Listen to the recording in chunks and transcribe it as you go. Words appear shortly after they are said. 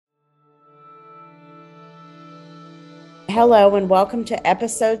Hello, and welcome to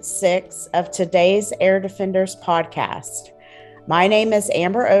episode 6 of today's Air Defenders podcast. My name is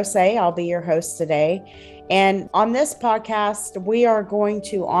Amber Osei. I'll be your host today. And on this podcast, we are going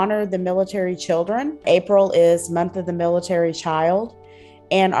to honor the military children. April is Month of the Military Child.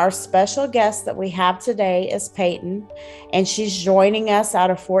 And our special guest that we have today is Peyton, and she's joining us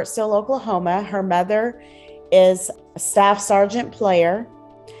out of Fort Sill, Oklahoma. Her mother is Staff Sergeant Player,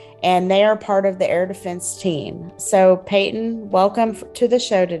 and they are part of the air defense team. So Peyton, welcome to the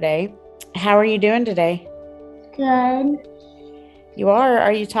show today. How are you doing today? Good. You are?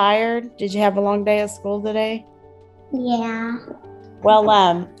 Are you tired? Did you have a long day at school today? Yeah. Well,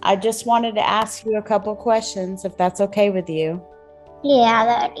 I just wanted to ask you a couple questions, if that's okay with you. Yeah,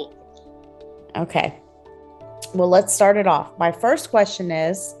 that is. Okay. Well, let's start it off. My first question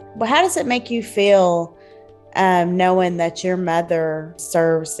is, how does it make you feel knowing that your mother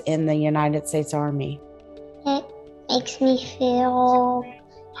serves in the United States Army? It makes me feel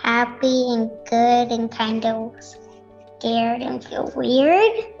happy and good and kind of scared and feel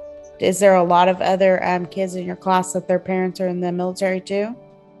weird. Is there a lot of other kids in your class that their parents are in the military too?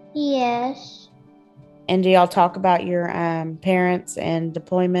 Yes. And do y'all talk about your parents and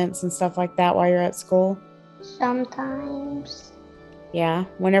deployments and stuff like that while you're at school? Sometimes. Yeah.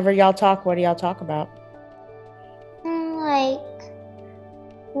 Whenever y'all talk, what do y'all talk about? Like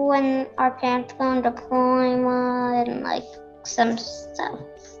when our parents go on deployment and like some stuff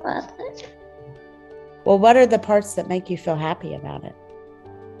like that. Well, what are the parts that make you feel happy about it?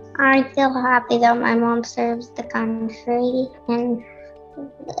 I feel happy that my mom serves the country and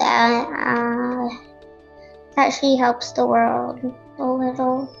that she helps the world a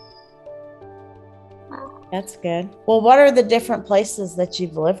little. That's good. Well, what are the different places that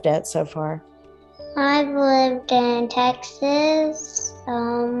you've lived at so far? I've lived in Texas,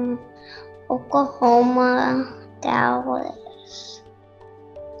 Oklahoma, Dallas.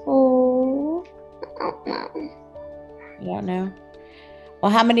 Oh, I don't know. You don't know?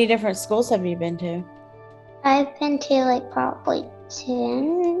 Well, how many different schools have you been to? I've been to like probably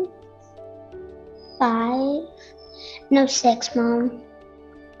 10, 5, no 6, Mom.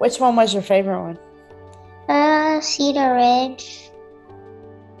 Which one was your favorite one? Cedar Ridge.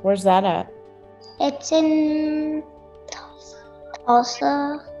 Where's that at? It's in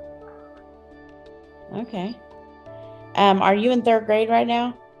Tulsa. Okay. Are you in 3rd grade right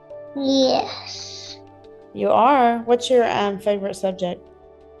now? Yes. You are? What's your favorite subject?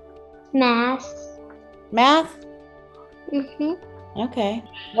 Math. Math? Mm-hmm. Okay.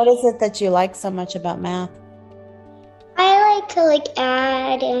 What is it that you like so much about math? I like to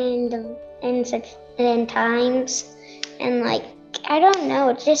add and times and I don't know,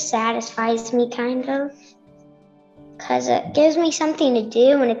 it just satisfies me kind of because it gives me something to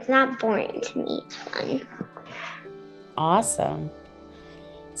do and it's not boring to me. It's fun. Awesome.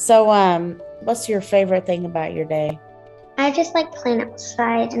 So what's your favorite thing about your day? I just like playing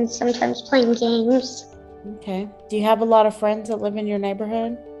outside and sometimes playing games. Okay. Do you have a lot of friends that live in your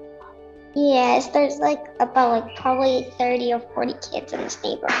neighborhood? Yes, there's about probably 30 or 40 kids in this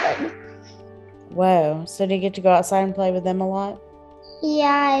neighborhood. Whoa. So do you get to go outside and play with them a lot?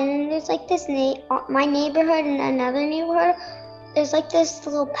 Yeah, and there's my neighborhood and another neighborhood. There's this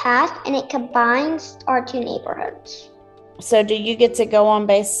little path and it combines our 2 neighborhoods. So do you get to go on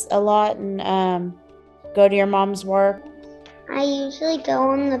base a lot and go to your mom's work? I usually go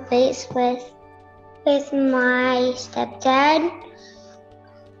on the base with my stepdad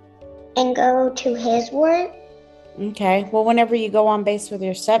and go to his work. Okay. Well, whenever you go on base with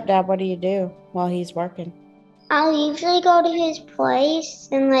your stepdad, what do you do while he's working? I'll usually go to his place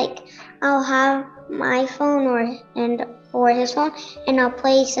and I'll have my phone or his phone and I'll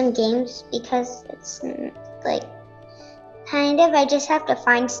play some games because it's I just have to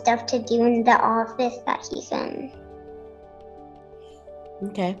find stuff to do in the office that he's in.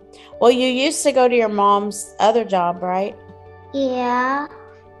 Okay. Well, you used to go to your mom's other job, right? Yeah.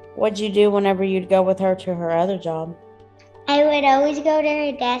 What'd you do whenever you'd go with her to her other job? I would always go to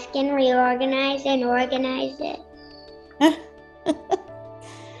her desk and reorganize and organize it.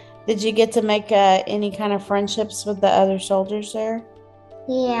 Did you get to make any kind of friendships with the other soldiers there?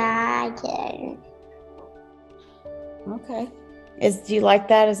 Yeah, I did. Okay. Do you like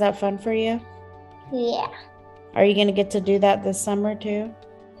that? Is that fun for you? Yeah. Are you going to get to do that this summer too?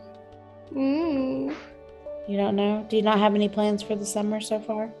 You don't know? Do you not have any plans for the summer so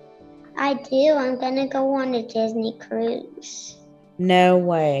far? I do. I'm going to go on a Disney cruise. No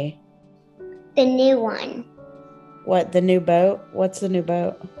way. The new one. What, the new boat? What's the new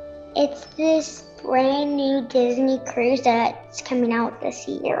boat? It's this brand new Disney cruise that's coming out this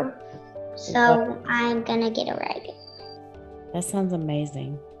year. So I'm going to get a ride. That sounds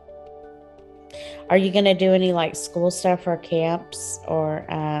amazing. Are you going to do any like school stuff or camps or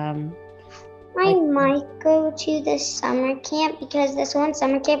I might go to this summer camp because this one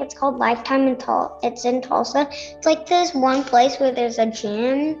summer camp, it's called Lifetime in It's in Tulsa. It's like this one place where there's a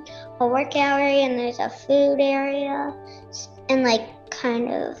gym, a workout area, and there's a food area, and like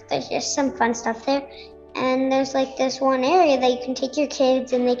there's just some fun stuff there. And there's like this one area that you can take your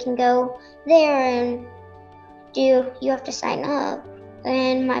kids and they can go there and you have to sign up.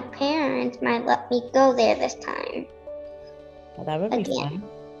 And my parents might let me go there this time. Well, that would be fun.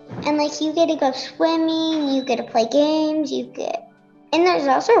 And like you get to go swimming, you get to play games, and there's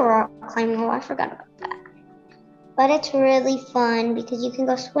also rock climbing. Oh, I forgot about that. But it's really fun because you can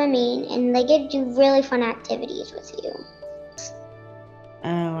go swimming and they get to do really fun activities with you.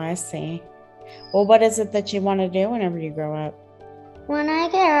 Oh, I see. Well, what is it that you want to do whenever you grow up? When I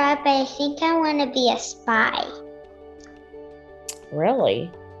grow up, I think I want to be a spy. Really?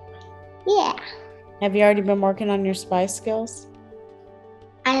 Yeah. Have you already been working on your spy skills?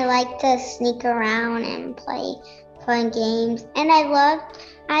 I like to sneak around and play fun games. And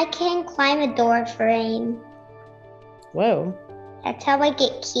I can climb a door frame. Whoa. That's how I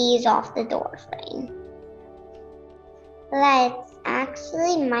get keys off the door frame. That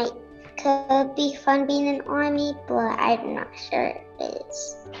actually could be fun being in the army, but I'm not sure it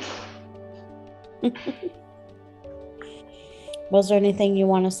is. Was there anything you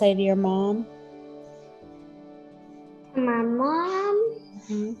want to say to your mom? My mom?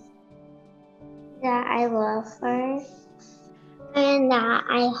 Mm-hmm. That I love her and that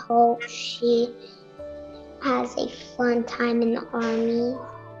I hope she has a fun time in the army.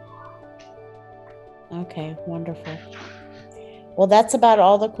 Okay, wonderful. Well, that's about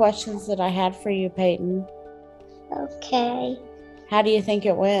all the questions that I had for you, Peyton. Okay. How do you think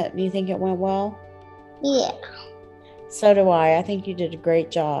it went? Do you think it went well? Yeah. So do I. I think you did a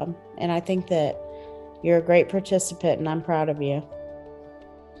great job. And I think that you're a great participant, and I'm proud of you.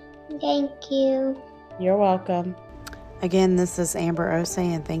 Thank you. You're welcome. Again, this is Amber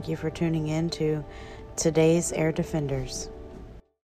Osei, and thank you for tuning in to today's Air Defenders.